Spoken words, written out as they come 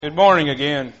Good morning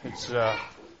again. It's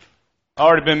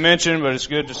already been mentioned, but it's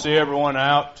good to see everyone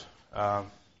out,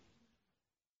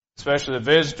 especially the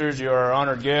visitors. You are our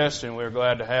honored guests, and we're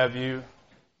glad to have you.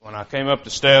 When I came up the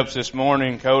steps this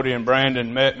morning, Cody and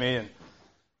Brandon met me and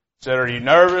said, "Are you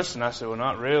nervous?" And I said, "Well,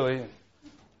 not really." And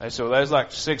they said, "Well, there's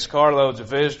like 6 carloads of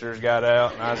visitors got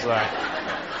out." And I was like,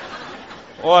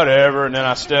 "Whatever." And then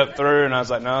I stepped through, and I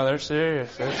was like, "No, they're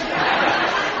serious."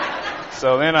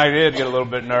 So then I did get a little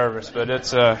bit nervous, but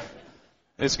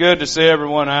it's good to see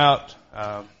everyone out.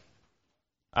 I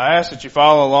ask that you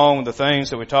follow along with the things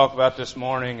that we talk about this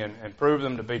morning and prove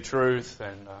them to be truth,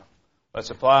 and let's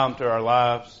apply them to our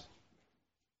lives.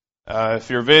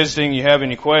 If you're visiting, you have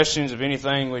any questions of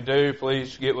anything we do,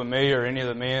 please get with me or any of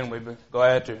the men. We'd be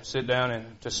glad to sit down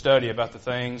and to study about the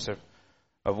things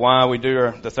of why we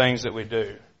do the things that we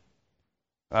do.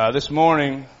 This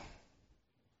morning,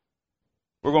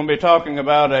 we're going to be talking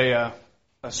about a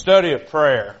study of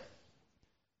prayer.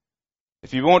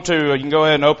 If you want to, you can go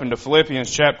ahead and open to Philippians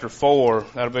chapter 4.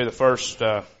 That'll be the first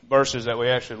verses that we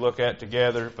actually look at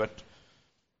together. But,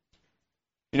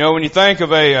 you know, when you think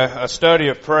of a study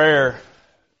of prayer,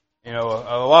 you know,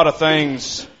 a lot of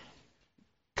things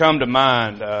come to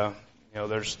mind. You know,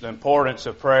 there's the importance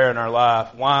of prayer in our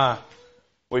life, why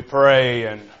we pray,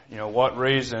 and, you know, what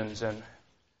reasons, and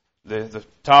the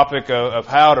topic of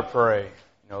how to pray.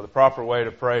 You know, the proper way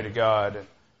to pray to God. And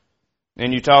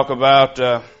then you talk about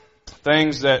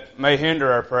things that may hinder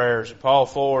our prayers. Paul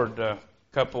Ford, a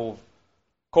couple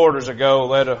quarters ago,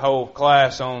 led a whole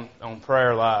class on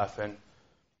prayer life. And,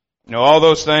 you know, all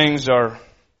those things are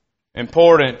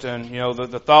important. And, you know,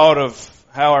 the thought of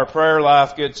how our prayer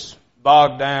life gets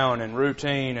bogged down in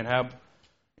routine and how,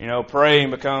 you know, praying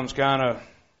becomes kind of,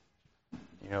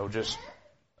 you know, just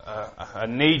a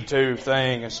need to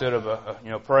thing instead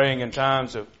of praying in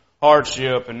times of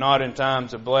hardship and not in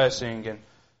times of blessing. And,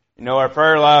 you know, our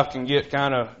prayer life can get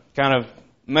kind of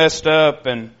messed up,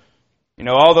 and, you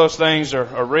know, all those things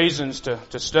are reasons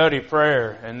to study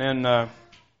prayer. And then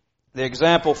the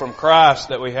example from Christ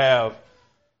that we have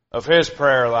of His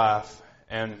prayer life,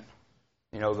 and,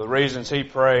 you know, the reasons He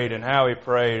prayed and how He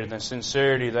prayed and the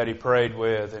sincerity that He prayed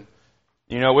with. And,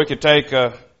 you know, we could take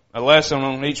a lesson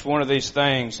on each one of these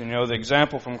things. You know, the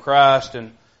example from Christ,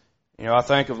 and, you know, I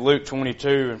think of Luke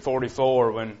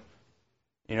 22:44 when,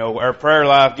 you know, our prayer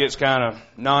life gets kind of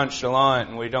nonchalant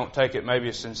and we don't take it maybe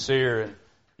as sincere. And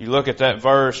you look at that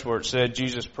verse where it said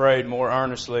Jesus prayed more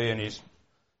earnestly and His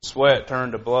sweat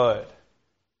turned to blood.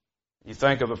 You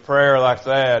think of a prayer like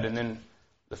that, and then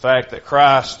the fact that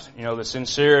Christ, you know, the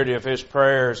sincerity of His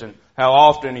prayers and how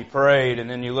often He prayed, and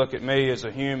then you look at me as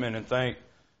a human and think,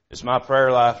 it's my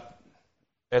prayer life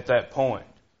at that point.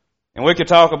 And we could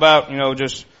talk about, you know,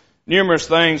 just numerous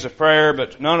things of prayer,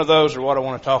 but none of those are what I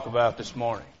want to talk about this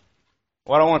morning.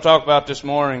 What I want to talk about this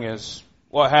morning is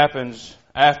what happens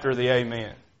after the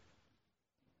amen.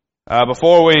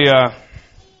 Before we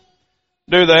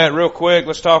do that real quick,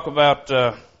 let's talk about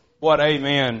what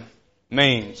amen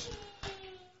means.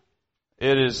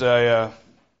 It is a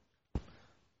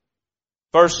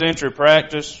first century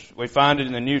practice. We find it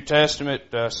in the New Testament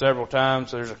several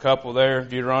times. There's a couple there.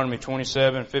 Deuteronomy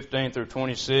 27:15 through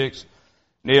 26.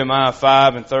 Nehemiah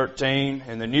 5:13.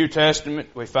 In the New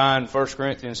Testament, we find 1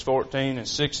 Corinthians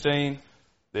 14:16.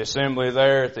 The assembly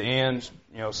there at the end,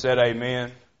 you know, said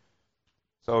amen.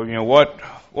 So, you know, what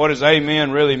does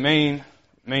amen really mean?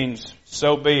 It means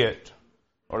so be it,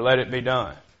 or let it be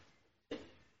done.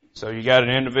 So you got an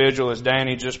individual, as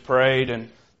Danny just prayed,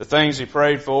 and the things he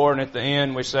prayed for, and at the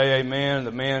end we say amen.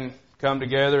 The men come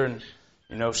together and,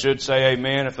 you know, should say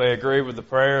amen if they agree with the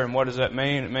prayer. And what does that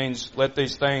mean? It means let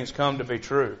these things come to be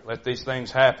true. Let these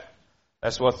things happen.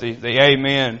 That's what the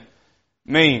amen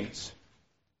means.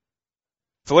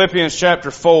 Philippians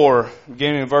chapter 4,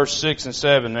 beginning in verse 6 and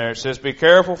 7 there, it says, "Be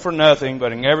careful for nothing,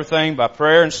 but in everything by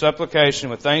prayer and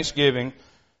supplication with thanksgiving,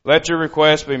 let your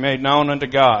requests be made known unto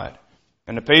God.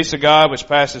 And the peace of God, which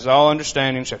passes all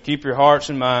understanding, shall keep your hearts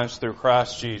and minds through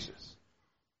Christ Jesus."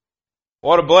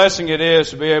 What a blessing it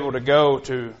is to be able to go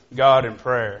to God in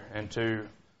prayer and to,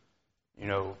 you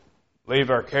know, leave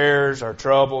our cares, our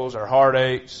troubles, our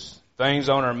heartaches, things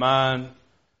on our mind,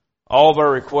 all of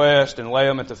our requests, and lay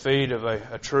them at the feet of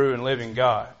a true and living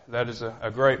God. That is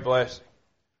a great blessing.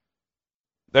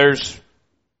 There's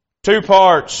 2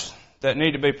 parts that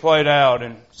need to be played out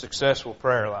in successful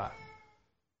prayer life.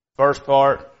 First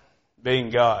part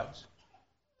being God's.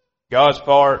 God's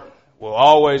part will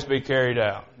always be carried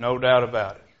out, no doubt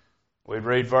about it. We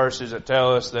read verses that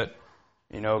tell us that,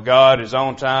 you know, God is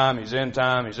on time, He's in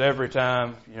time, He's every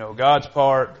time. You know, God's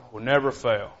part will never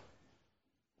fail.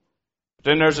 But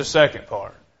then there's a second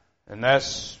part. And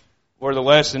that's where the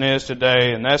lesson is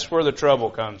today, and that's where the trouble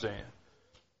comes in.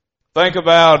 Think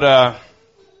about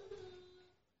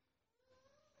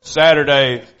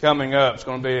Saturday coming up. It's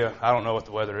going to be I don't know what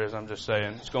the weather is, I'm just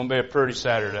saying. It's going to be a pretty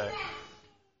Saturday.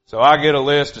 So I get a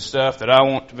list of stuff that I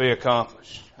want to be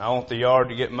accomplished. I want the yard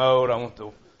to get mowed. I want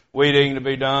the weed eating to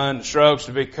be done, the shrubs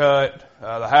to be cut,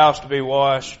 the house to be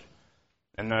washed.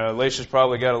 And Alicia's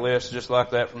probably got a list just like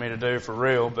that for me to do for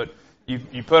real. But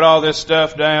you put all this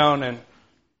stuff down, and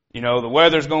the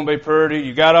weather's going to be pretty.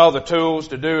 You got all the tools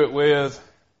to do it with.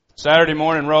 Saturday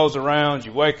morning rolls around.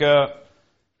 You wake up.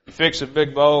 You fix a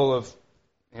big bowl of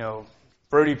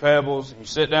Fruity Pebbles, and you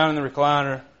sit down in the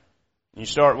recliner, and you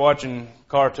start watching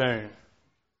cartoon.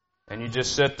 And you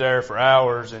just sit there for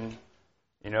hours, and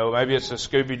maybe it's a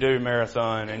Scooby-Doo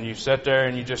marathon, and you sit there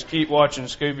and you just keep watching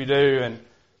Scooby-Doo, and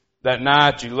that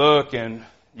night you look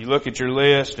at your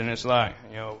list, and it's like,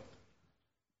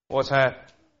 what's happened?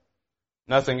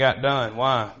 Nothing got done.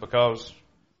 Why? Because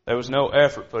there was no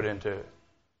effort put into it.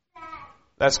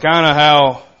 That's kind of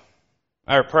how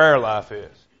our prayer life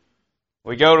is.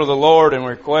 We go to the Lord and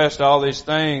request all these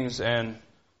things, and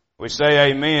we say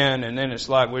amen, and then it's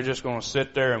like we're just going to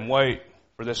sit there and wait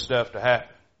for this stuff to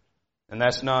happen. And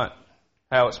that's not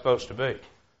how it's supposed to be.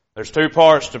 There's two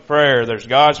parts to prayer. There's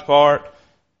God's part,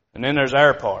 and then there's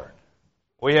our part.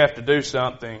 We have to do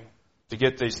something to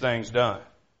get these things done.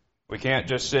 We can't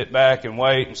just sit back and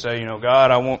wait and say,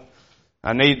 God,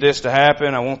 I need this to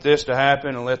happen, I want this to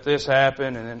happen, and let this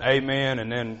happen, and then amen, and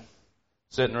then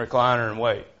sit in the recliner and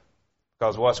wait.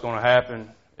 Because what's going to happen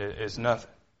is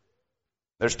nothing.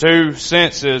 There's two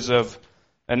senses of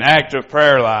an active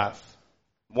prayer life.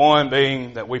 One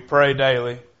being that we pray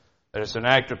daily, that it's an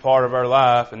active part of our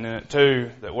life, and then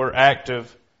two, that we're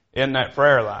active in that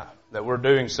prayer life, that we're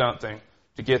doing something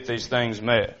to get these things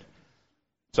met.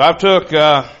 So I took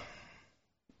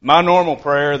my normal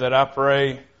prayer that I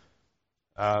pray,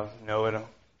 in a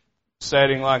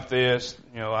setting like this.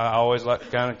 I always like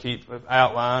to kind of keep an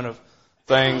outline of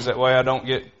things, that way I don't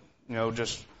get,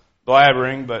 just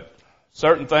blabbering, but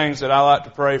certain things that I like to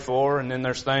pray for, and then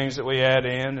there's things that we add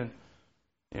in, and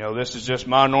this is just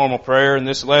my normal prayer, and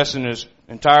this lesson is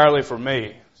entirely for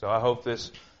me. So I hope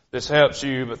this helps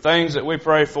you. But things that we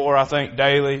pray for, I think,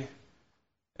 daily,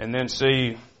 and then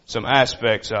see some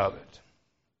aspects of it.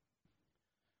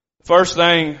 First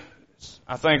thing,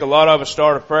 I think a lot of us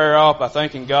start a prayer off by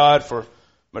thanking God for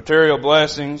material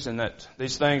blessings, and that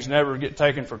these things never get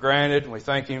taken for granted. We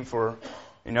thank Him for,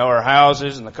 our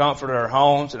houses and the comfort of our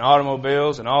homes and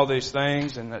automobiles and all these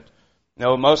things, and that,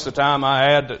 most of the time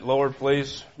I add that, Lord,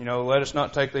 please, let us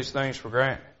not take these things for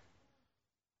granted.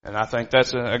 And I think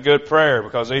that's a good prayer,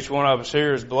 because each one of us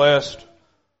here is blessed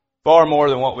far more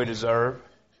than what we deserve.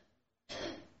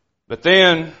 But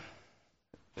then,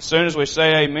 as soon as we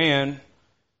say amen,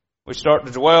 we start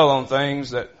to dwell on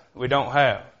things that we don't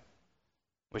have.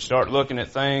 We start looking at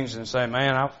things and say,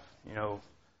 man,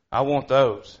 I want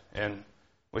those. And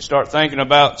we start thinking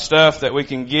about stuff that we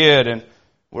can get, and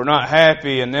we're not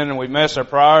happy, and then we mess our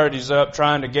priorities up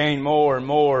trying to gain more and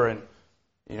more. And,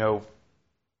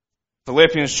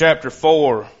 Philippians chapter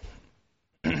 4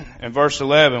 and verse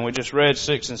 11, we just read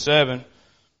 6 and 7.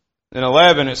 In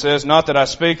 11 it says, not that I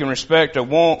speak in respect of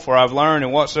want, for I've learned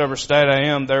in whatsoever state I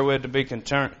am therewith to be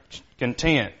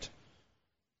content.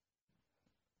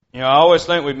 I always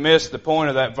think we miss the point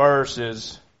of that verse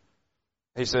is,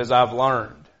 he says, I've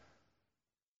learned.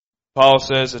 Paul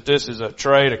says that this is a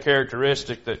trait, a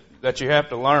characteristic that you have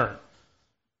to learn.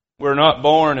 We're not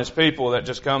born as people that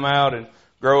just come out and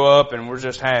grow up and we're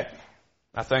just happy.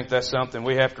 I think that's something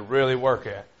we have to really work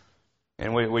at.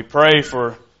 And we pray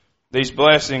for these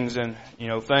blessings and,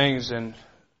 things, and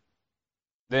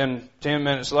then 10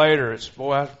 minutes later it's,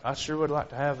 boy, I sure would like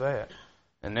to have that.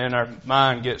 And then our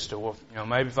mind gets to, well,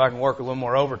 maybe if I can work a little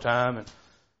more overtime, and,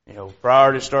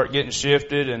 priorities start getting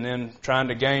shifted, and then trying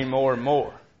to gain more and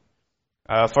more.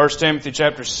 1 Timothy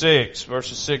chapter 6,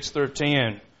 verses 6 through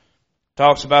 10,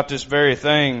 talks about this very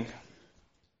thing.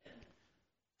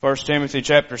 1 Timothy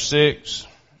chapter 6,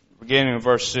 beginning with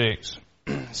verse 6.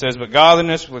 It says, but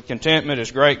godliness with contentment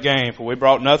is great gain, for we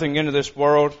brought nothing into this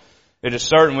world. It is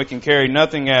certain we can carry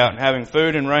nothing out, and having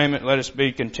food and raiment, let us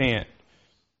be content.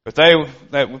 But they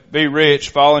that be rich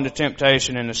fall into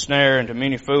temptation and a snare, and to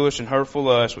many foolish and hurtful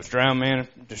lusts, which drown men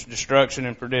in destruction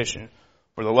and perdition.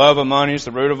 For the love of money is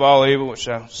the root of all evil, which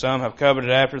some have coveted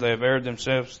after. They have erred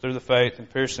themselves through the faith, and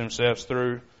pierced themselves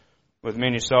through with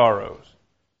many sorrows.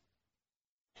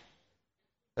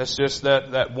 That's just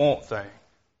that want thing.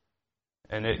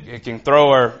 And it can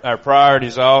throw our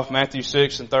priorities off. Matthew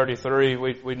 6 and 33,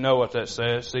 we know what that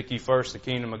says. Seek ye first the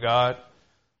kingdom of God.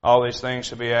 all these things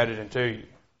shall be added unto you.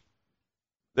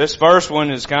 This first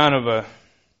one is kind of a,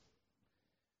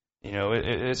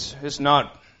 it's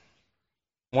not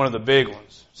one of the big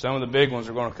ones. Some of the big ones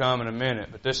are going to come in a minute,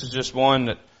 but this is just one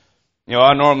that,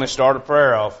 I normally start a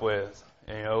prayer off with,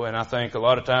 and I think a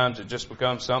lot of times it just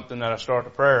becomes something that I start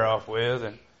the prayer off with,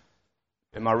 and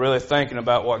am I really thinking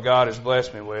about what God has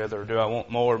blessed me with, or do I want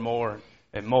more and more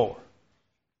and more?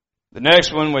 The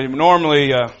next one we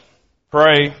normally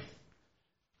pray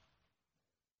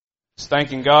is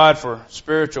thanking God for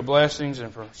spiritual blessings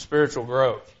and for spiritual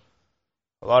growth.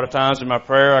 A lot of times in my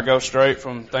prayer I go straight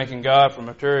from thanking God for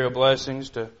material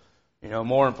blessings to,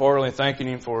 more importantly, thanking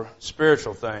Him for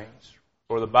spiritual things,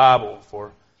 for the Bible,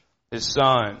 for His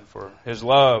Son, for His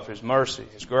love, His mercy,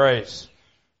 His grace,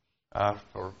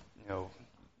 for,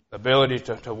 the ability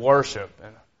to worship,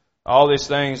 and all these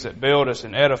things that build us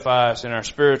and edify us in our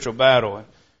spiritual battle. And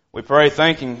we pray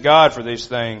thanking God for these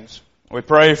things. We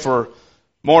pray for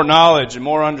more knowledge and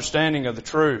more understanding of the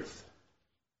truth.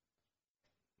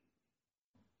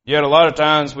 Yet a lot of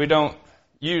times we don't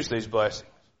use these blessings.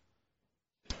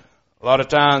 A lot of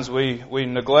times we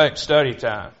neglect study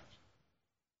time.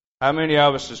 How many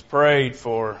of us has prayed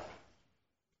for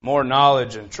more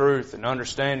knowledge and truth and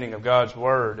understanding of God's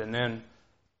Word and then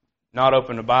not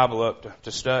open the Bible up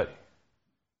to study?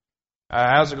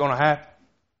 How's it going to happen?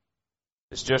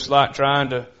 It's just like trying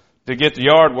to get the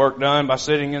yard work done by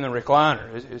sitting in the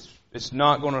recliner. It's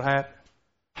not going to happen.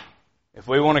 If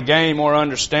we want to gain more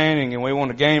understanding and we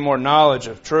want to gain more knowledge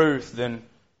of truth, then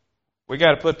we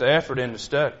got to put the effort into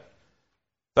study.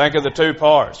 Think of the two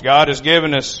parts. God has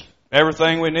given us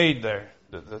everything we need there.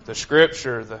 The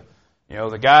Scripture,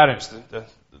 the guidance,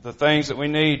 the things that we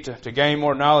need to gain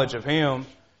more knowledge of Him.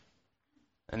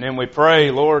 And then we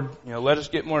pray, Lord, let us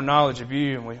get more knowledge of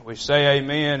You. And we say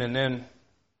amen, and then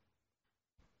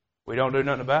we don't do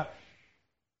nothing about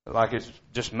it. Like it's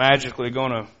just magically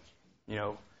going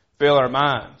to, fill our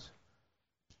minds.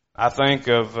 I think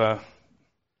of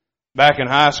back in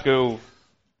high school,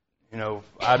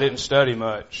 I didn't study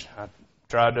much. I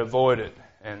tried to avoid it.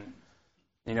 And,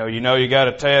 you got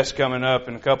a test coming up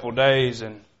in a couple of days,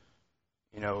 and,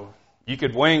 you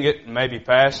could wing it and maybe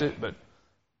pass it, but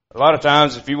a lot of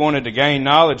times if you wanted to gain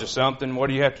knowledge of something, what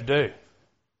do you have to do?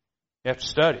 You have to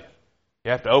study it.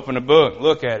 You have to open a book,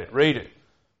 look at it, read it,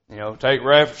 take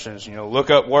references,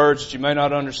 look up words that you may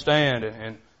not understand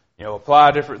and apply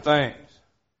different things.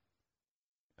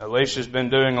 Alicia's been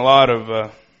doing a lot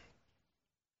of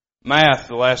math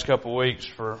the last couple of weeks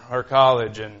for her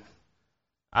college, and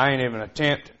I ain't even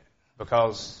attempted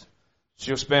because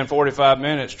she'll spend 45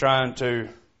 minutes trying to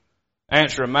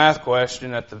answer a math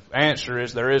question that the answer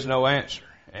is there is no answer,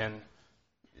 and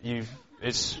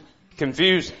it's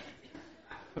confusing.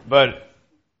 But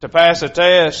to pass a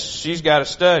test, she's got to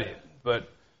study it. But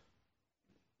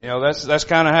that's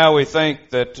kind of how we think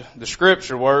that the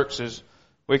Scripture works, is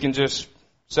we can just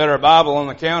set our Bible on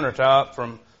the countertop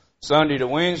from Sunday to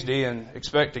Wednesday and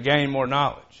expect to gain more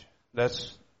knowledge.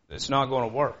 It's not going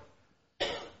to work.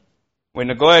 We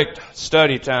neglect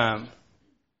study time.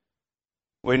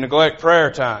 We neglect prayer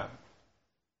time.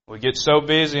 We get so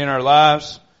busy in our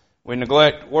lives, we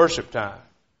neglect worship time.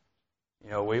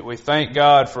 We thank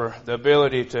God for the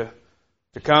ability to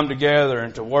come together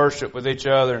and to worship with each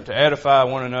other and to edify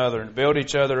one another and build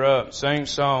each other up and sing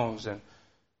songs. And,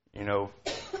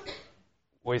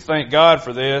 we thank God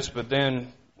for this, but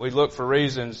then we look for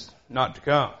reasons not to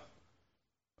come.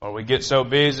 Or we get so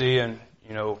busy and,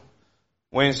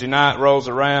 Wednesday night rolls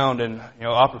around and,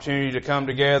 opportunity to come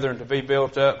together and to be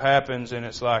built up happens, and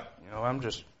it's like, I'm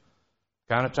just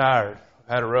kind of tired.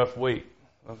 I've had a rough week.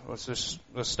 Let's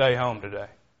stay home today.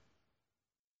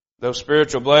 Those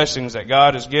spiritual blessings that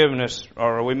God has given us,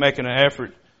 are we making an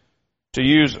effort to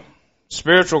use them?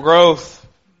 Spiritual growth,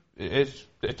 it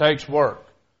takes work.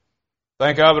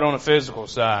 Think of it on the physical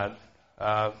side.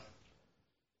 Go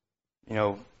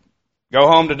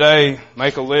home today,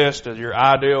 make a list of your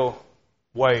ideal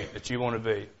weight that you want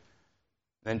to be.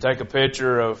 Then take a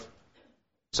picture of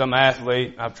some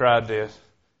athlete. I've tried this.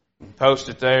 And post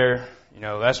it there.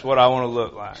 That's what I want to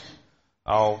look like.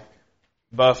 All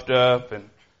buffed up and,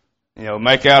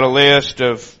 make out a list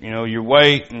of, your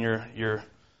weight and your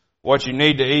what you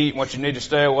need to eat, what you need to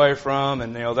stay away from,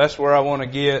 and, that's where I want to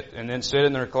get, and then sit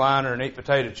in the recliner and eat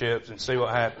potato chips and see what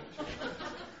happens.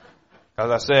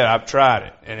 Because I said, I've tried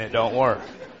it and it don't work.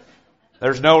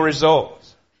 There's no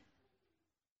results.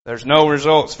 There's no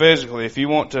results physically. If you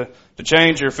want to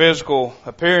change your physical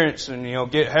appearance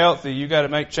and, get healthy, you got to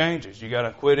make changes. You got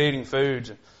to quit eating foods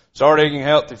and start eating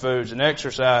healthy foods and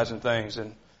exercise and things.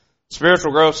 And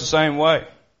spiritual growth's the same way.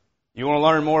 You want to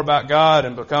learn more about God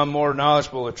and become more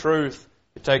knowledgeable of truth,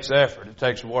 it takes effort. It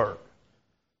takes work.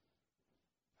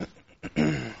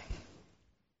 The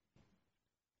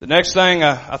next thing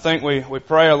I think we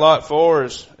pray a lot for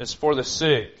is for the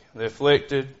sick, the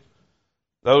afflicted,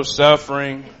 those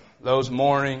suffering, those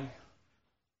mourning,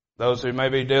 those who may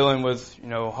be dealing with,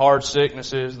 hard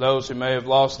sicknesses, those who may have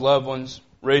lost loved ones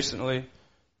recently.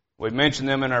 We mention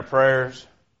them in our prayers.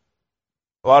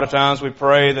 A lot of times we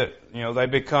pray that, they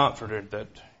be comforted, that,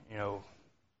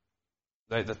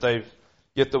 that they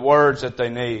get the words that they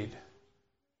need.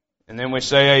 And then we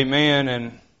say amen,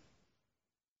 and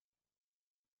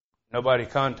nobody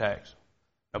contacts them.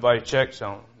 Nobody checks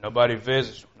on them. Nobody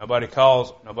visits them. Nobody calls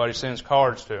them. Nobody sends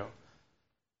cards to them.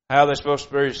 How are they supposed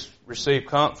to receive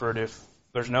comfort if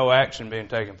there's no action being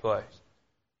taken place?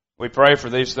 We pray for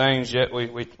these things, yet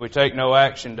we take no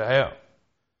action to help.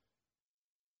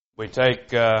 We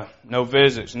take no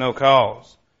visits, no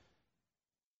calls.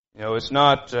 It's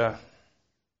not...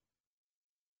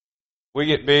 we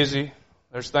get busy.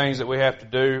 There's things that we have to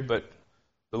do, but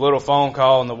the little phone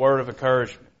call and the word of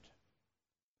encouragement,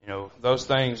 those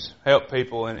things help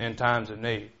people in times of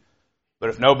need. But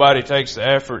if nobody takes the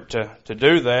effort to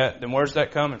do that, then where's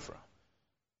that coming from?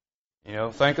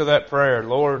 Think of that prayer.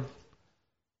 Lord,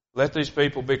 let these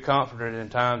people be comforted in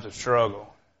times of struggle.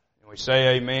 And we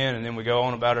say amen, and then we go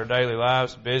on about our daily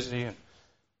lives, busy. And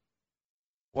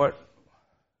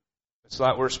it's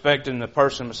like we're expecting the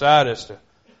person beside us to,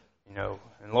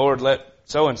 and Lord, let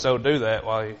so-and-so do that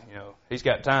while, he's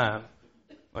got time.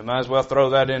 We might as well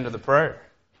throw that into the prayer.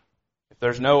 If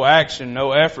there's no action,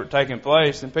 no effort taking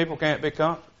place, then people can't be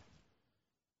comforted.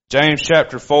 James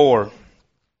chapter 4,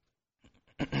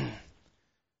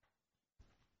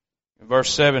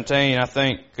 verse 17, I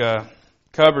think,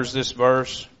 covers this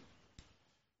verse,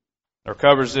 or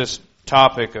covers this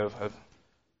topic of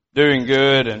doing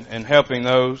good and helping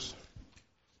those.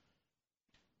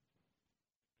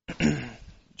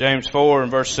 James 4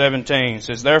 and verse 17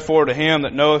 says, Therefore to him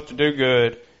that knoweth to do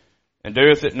good, and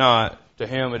doeth it not, to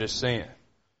him it is sin.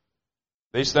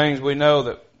 These things we know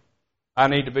that I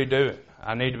need to be doing.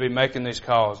 I need to be making these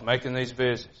calls, making these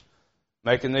visits,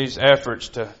 making these efforts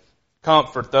to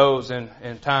comfort those in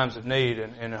times of need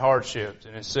and in hardships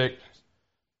and in sickness.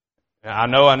 And I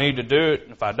know I need to do it,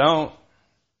 and if I don't,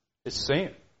 it's sin.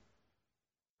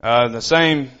 The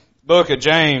same book of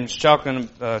James,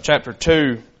 chapter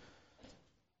 2,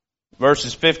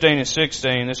 verses 15 and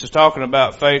 16, this is talking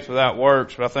about faith without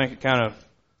works, but I think it kind of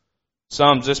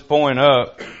sums this point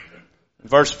up.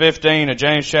 Verse 15 of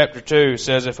James chapter 2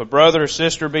 says, If a brother or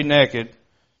sister be naked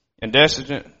and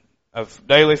destitute of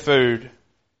daily food,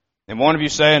 and one of you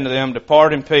say unto them,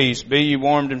 Depart in peace, be ye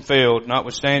warmed and filled,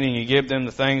 notwithstanding ye give them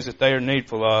the things that they are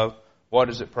needful of, what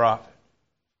does it profit?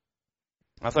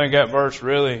 I think that verse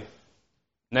really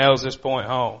nails this point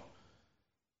home.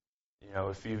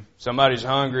 If somebody's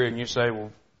hungry and you say,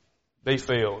 well, be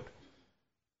filled,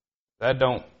 that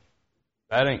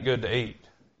ain't good to eat.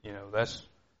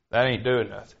 That ain't doing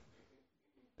nothing.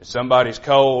 If somebody's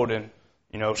cold and,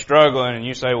 struggling and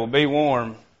you say, well, be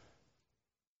warm,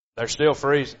 they're still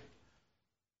freezing.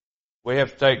 We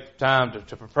have to take time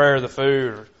to prepare the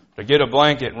food or to get a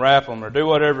blanket and wrap them or do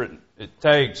whatever it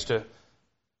takes to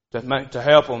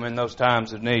help them in those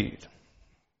times of need.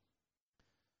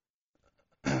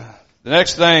 The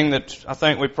next thing that I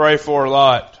think we pray for a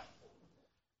lot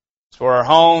is for our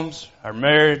homes, our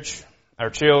marriage,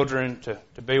 our children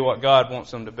to be what God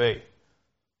wants them to be.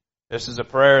 This is a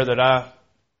prayer that I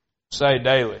say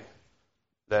daily,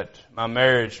 that my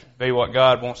marriage be what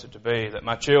God wants it to be, that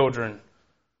my children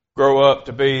grow up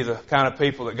to be the kind of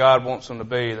people that God wants them to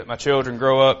be, that my children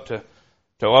grow up to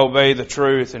obey the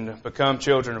truth and to become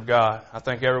children of God. I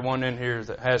think everyone in here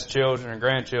that has children and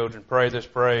grandchildren pray this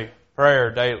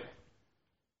prayer daily.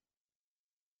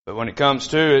 But when it comes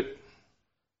to it,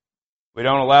 we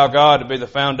don't allow God to be the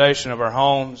foundation of our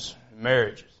homes and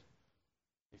marriages.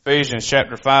 Ephesians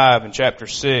chapter 5 and chapter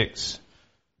 6,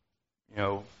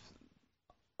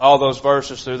 all those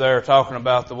verses through there are talking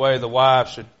about the way the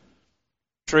wives should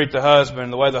treat the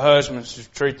husband, the way the husbands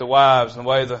should treat the wives, and the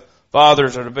way the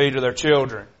fathers are to be to their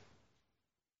children.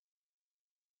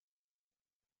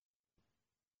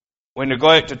 We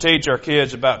neglect to teach our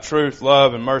kids about truth,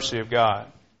 love, and mercy of God.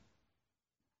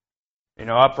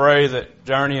 I pray that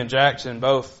Journey and Jackson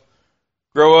both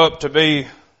grow up to be,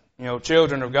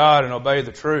 children of God and obey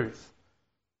the truth.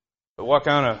 But what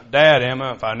kind of dad am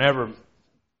I if I never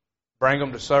bring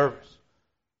them to service?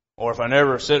 Or if I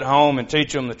never sit home and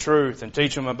teach them the truth and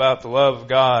teach them about the love of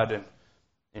God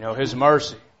and, His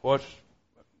mercy? What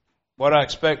I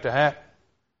expect to happen?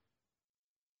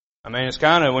 I mean, it's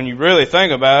kind of, when you really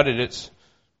think about it, it's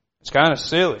kind of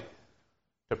silly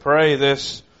to pray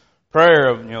this prayer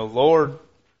of, Lord,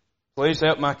 please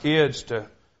help my kids to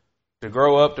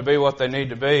grow up to be what they need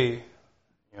to be.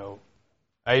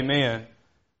 Amen.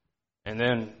 And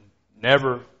then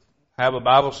never have a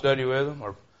Bible study with them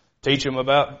or teach them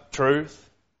about truth.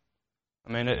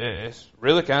 I mean, it's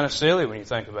really kind of silly when you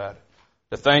think about it,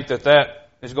 to think that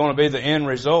is going to be the end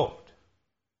result.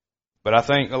 But I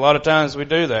think a lot of times we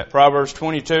do that. Proverbs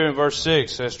 22 and verse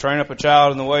 6 says, train up a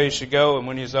child in the way he should go, and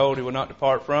when he is old, he will not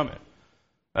depart from it.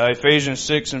 Ephesians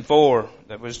 6 and 4,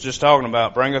 that was just talking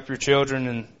about, bring up your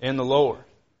children in the Lord.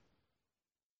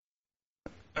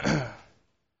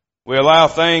 We allow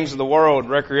things of the world,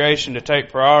 recreation, to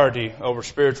take priority over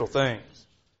spiritual things.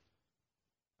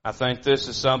 I think this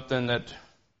is something that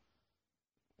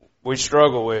we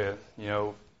struggle with.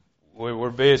 We're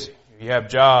busy. You have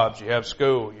jobs, you have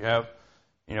school, you have,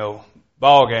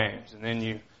 ball games, and then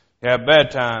you have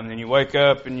bedtime, and then you wake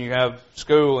up and you have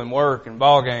school and work and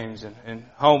ball games and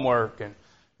homework, and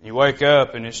you wake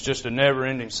up and it's just a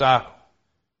never-ending cycle.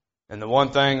 And the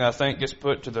one thing I think gets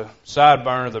put to the side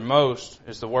burner the most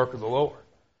is the work of the Lord.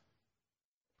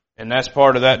 And that's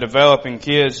part of that developing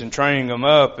kids and training them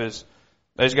up is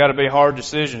there's got to be hard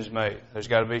decisions made. There's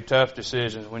got to be tough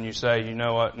decisions when you say, you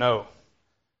know what, no.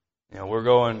 We're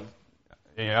going,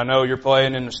 I know you're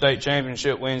playing in the state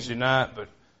championship Wednesday night, but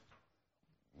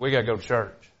we got to go to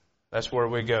church. That's where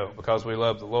we go because we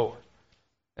love the Lord.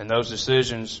 And those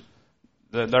decisions,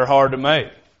 they're hard to make.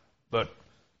 But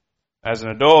as an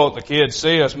adult, the kids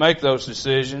see us make those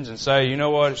decisions and say, you know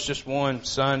what, it's just one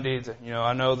Sunday.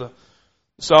 I know the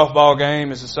softball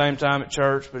game is the same time at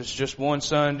church, but it's just one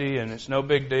Sunday and it's no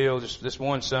big deal, just this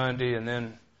one Sunday. And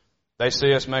then they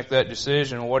see us make that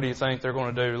decision. What do you think they're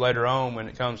going to do later on when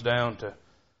it comes down to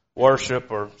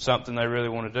worship or something they really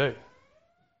want to do?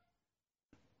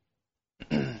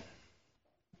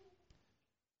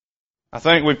 I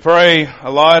think we pray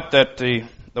a lot that the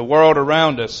world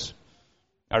around us,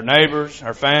 our neighbors,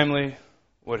 our family,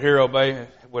 would hear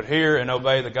and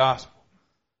obey the gospel.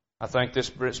 I think this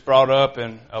is brought up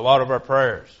in a lot of our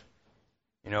prayers.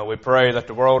 We pray that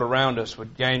the world around us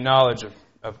would gain knowledge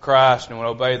of Christ and would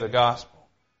obey the gospel.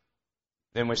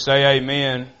 Then we say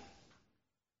amen,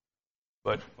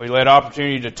 but we let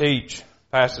opportunity to teach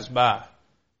pass us by.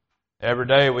 Every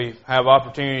day we have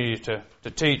opportunity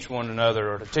to teach one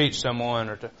another or to teach someone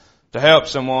or to help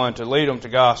someone, to lead them to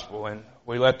gospel, and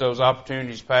we let those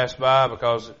opportunities pass by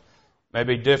because it may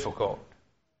be difficult.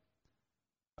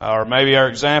 Or maybe our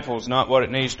example is not what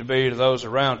it needs to be to those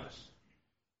around us.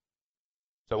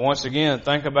 So once again,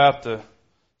 think about the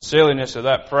silliness of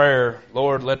that prayer,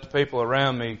 Lord, let the people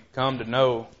around me come to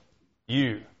know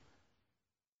you.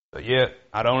 But yet,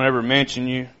 I don't ever mention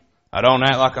you. I don't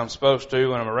act like I'm supposed to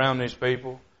when I'm around these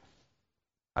people.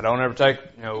 I don't ever take,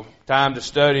 time to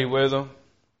study with them.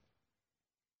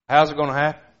 How's it going to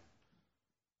happen?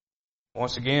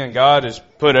 Once again, God has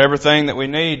put everything that we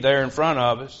need there in front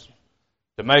of us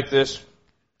to make this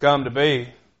come to be.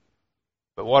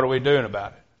 But what are we doing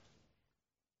about it?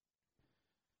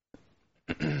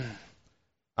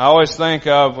 I always think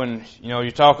of when,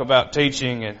 you talk about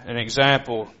teaching an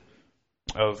example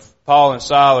of Paul and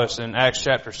Silas in Acts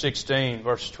chapter 16,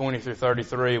 verses 20 through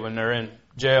 33, when they're in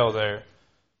jail there.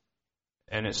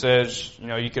 And it says,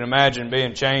 you can imagine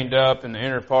being chained up in the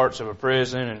inner parts of a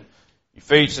prison, and your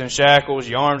feet's in shackles,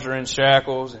 your arms are in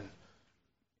shackles,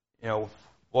 and,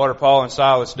 what are Paul and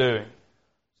Silas doing?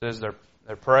 It says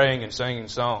they're praying and singing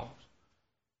songs.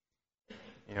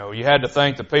 You had to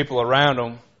think the people around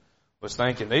them was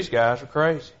thinking, these guys are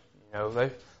crazy.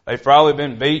 They've probably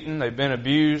been beaten, they've been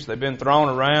abused, they've been thrown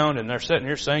around, and they're sitting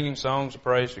here singing songs of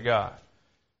praise to God.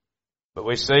 But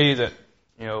we see that,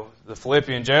 the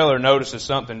Philippian jailer notices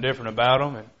something different about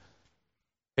them, and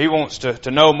he wants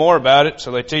to know more about it,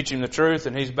 so they teach him the truth,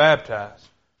 and he's baptized.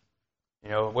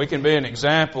 We can be an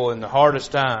example in the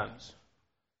hardest times,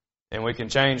 and we can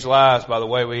change lives by the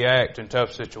way we act in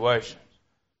tough situations.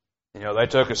 They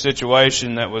took a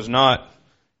situation that was not,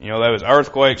 there was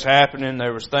earthquakes happening,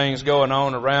 there was things going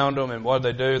on around them, and what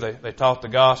did they do? They taught the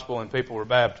gospel and people were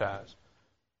baptized.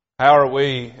 How are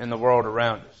we in the world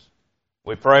around us?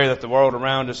 We pray that the world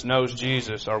around us knows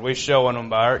Jesus. Are we showing them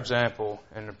by our example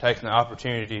and taking the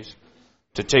opportunities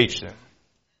to teach them?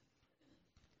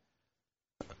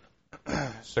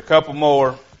 Just a couple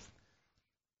more. I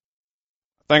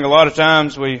think a lot of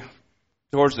times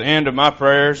towards the end of my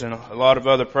prayers and a lot of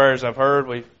other prayers I've heard,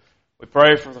 we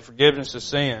pray for the forgiveness of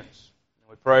sins.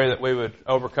 We pray that we would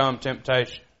overcome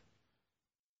temptation.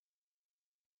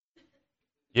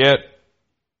 Yet,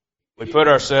 we put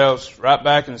ourselves right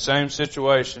back in the same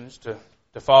situations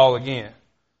to fall again.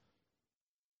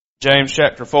 James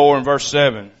chapter 4 and verse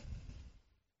 7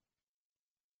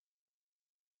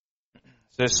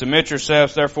 says, "Submit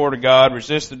yourselves therefore to God,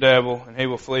 resist the devil, and he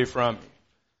will flee from you."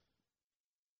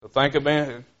 So think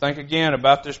again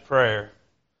about this prayer.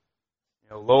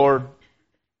 Lord,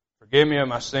 forgive me of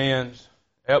my sins.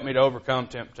 Help me to overcome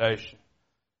temptation.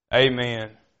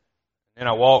 Amen. And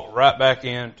I walk right back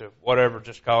into whatever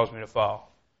just caused me to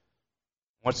fall.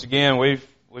 Once again,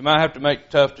 we might have to make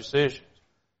tough decisions.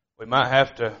 We might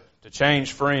have to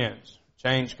change friends,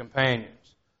 change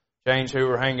companions, change who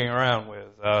we're hanging around with.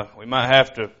 We might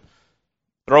have to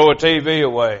throw a TV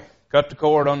away, cut the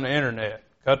cord on the internet,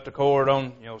 cut the cord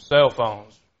on cell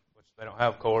phones, which they don't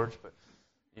have cords, but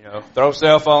throw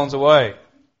cell phones away.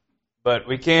 But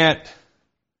we can't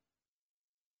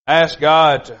ask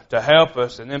God to help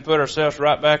us and then put ourselves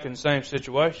right back in the same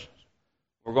situations.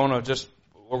 We're going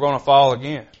to fall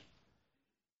again.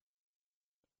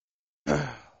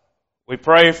 We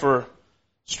pray for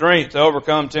strength to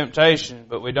overcome temptation,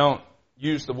 but we don't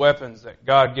use the weapons that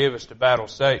God gave us to battle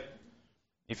Satan.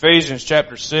 Ephesians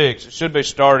chapter 6, it should be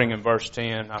starting in verse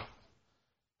 10.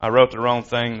 I wrote the wrong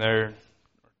thing there.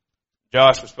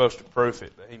 Josh was supposed to proof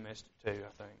it, but he missed it too,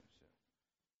 I think.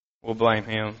 We'll blame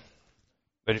him.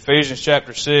 But Ephesians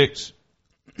chapter 6,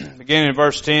 beginning in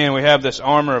verse 10, we have this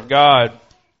armor of God.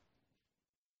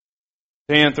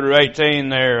 10 through 18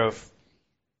 there of,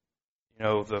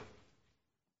 the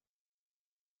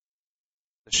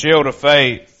shield of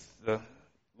faith, the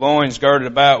loins girded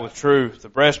about with truth, the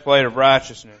breastplate of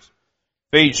righteousness,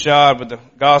 feet shod with the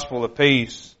gospel of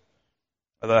peace,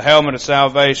 the helmet of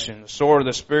salvation, the sword of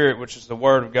the Spirit, which is the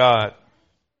Word of God.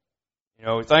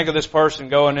 We think of this person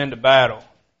going into battle.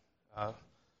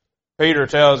 Peter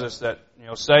tells us that,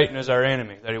 Satan is our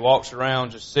enemy, that he walks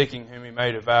around just seeking whom he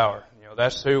may devour.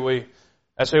 That's who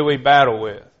we battle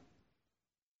with.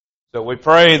 So we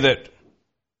pray that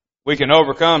we can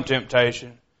overcome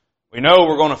temptation. We know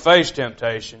we're going to face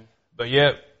temptation, but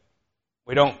yet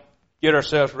we don't get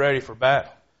ourselves ready for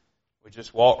battle. We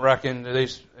just walk right into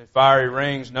these fiery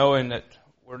rings knowing that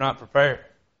we're not prepared.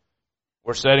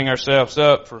 We're setting ourselves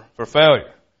up for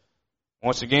failure.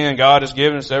 Once again, God has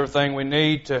given us everything we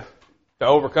need to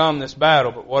overcome this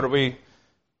battle, but what are we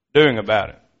doing about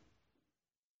it?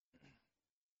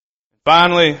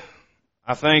 Finally,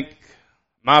 I think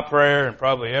my prayer, and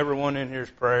probably everyone in here's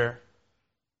prayer,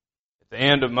 at the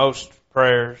end of most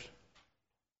prayers, is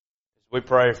we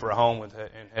pray for a home in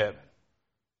heaven.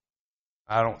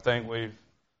 I don't think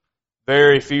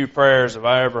very few prayers have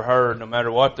I ever heard, no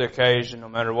matter what the occasion, no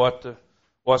matter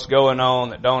what's going on,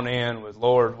 that don't end with,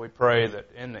 Lord, we pray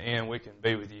that in the end we can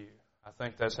be with you. I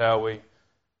think that's how we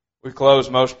close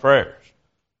most prayers.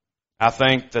 I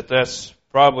think that's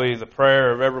probably the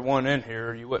prayer of everyone in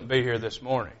here. You wouldn't be here this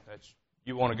morning.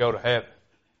 You want to go to heaven.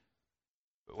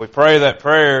 But we pray that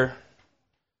prayer,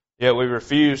 yet we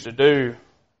refuse to do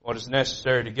what is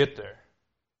necessary to get there.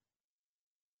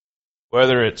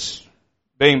 Whether it's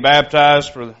being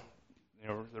baptized for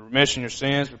the remission of your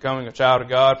sins, becoming a child of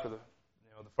God for the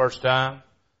first time.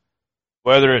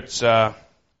 Whether it's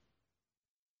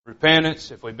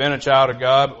repentance, if we've been a child of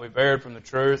God, but we've erred from the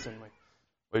truth and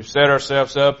we've set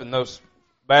ourselves up in those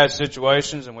bad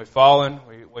situations and we've fallen,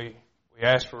 we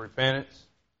ask for repentance.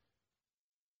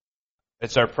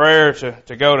 It's our prayer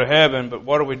to go to heaven, but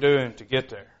what are we doing to get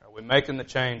there? Are we making the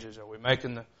changes? Are we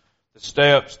making the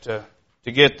steps to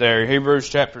get there? Hebrews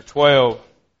chapter 12,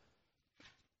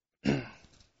 the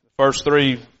first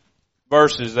 3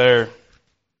 verses there.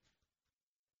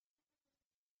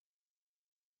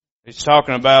 He's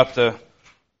talking about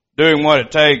doing what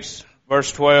it takes.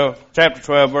 Chapter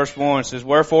 12, verse 1 says,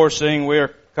 "Wherefore, seeing we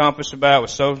are compassed about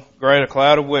with so great a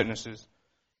cloud of witnesses,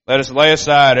 let us lay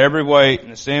aside every weight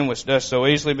and the sin which doth so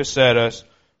easily beset us.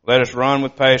 Let us run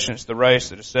with patience the race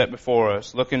that is set before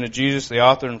us, looking to Jesus, the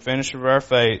author and finisher of our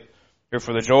faith, who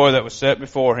for the joy that was set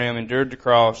before him endured the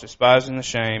cross, despising the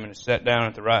shame, and is set down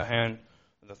at the right hand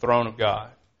of the throne of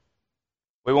God."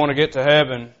 We want to get to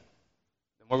heaven,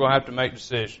 and we're going to have to make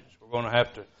decisions. We're going to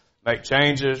have to make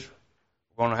changes.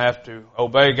 We're going to have to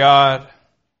obey God.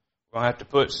 We're going to have to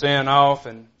put sin off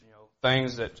and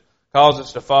things that cause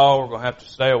us to fall. We're going to have to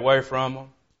stay away from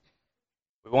them.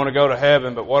 We want to go to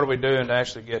heaven, but what are we doing to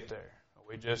actually get there? Are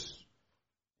we just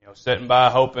sitting by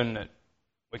hoping that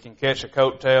we can catch a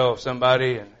coattail of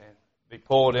somebody and be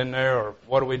pulled in there, or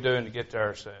what are we doing to get there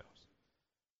ourselves?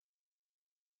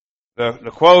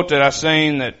 The quote that I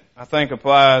seen that I think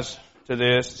applies to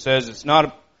this says, "It's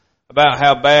not about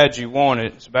how bad you want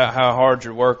it, it's about how hard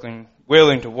you're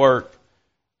willing to work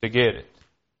to get it."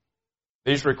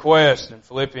 these requests in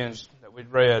Philippians that we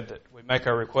read, that we make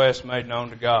our requests made known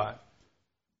to God.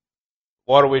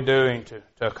 What are we doing to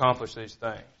accomplish these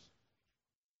things?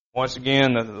 Once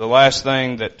again, the last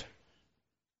thing that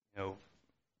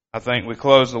I think we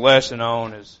close the lesson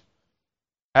on is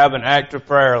have an active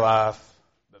prayer life,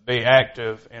 but be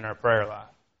active in our prayer life.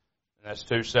 And that's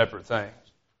two separate things.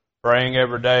 Praying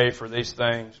every day for these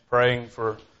things, praying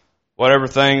for whatever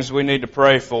things we need to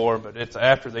pray for, but it's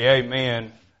after the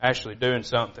amen, actually doing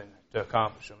something to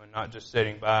accomplish them and not just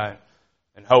sitting by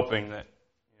and hoping that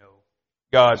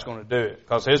God's going to do it.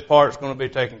 Because His part's going to be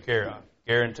taken care of,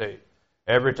 guaranteed.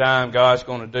 Every time God's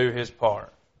going to do His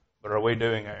part. But are we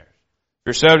doing ours? If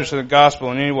you're subject to the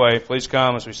gospel in any way, please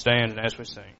come as we stand and as we sing.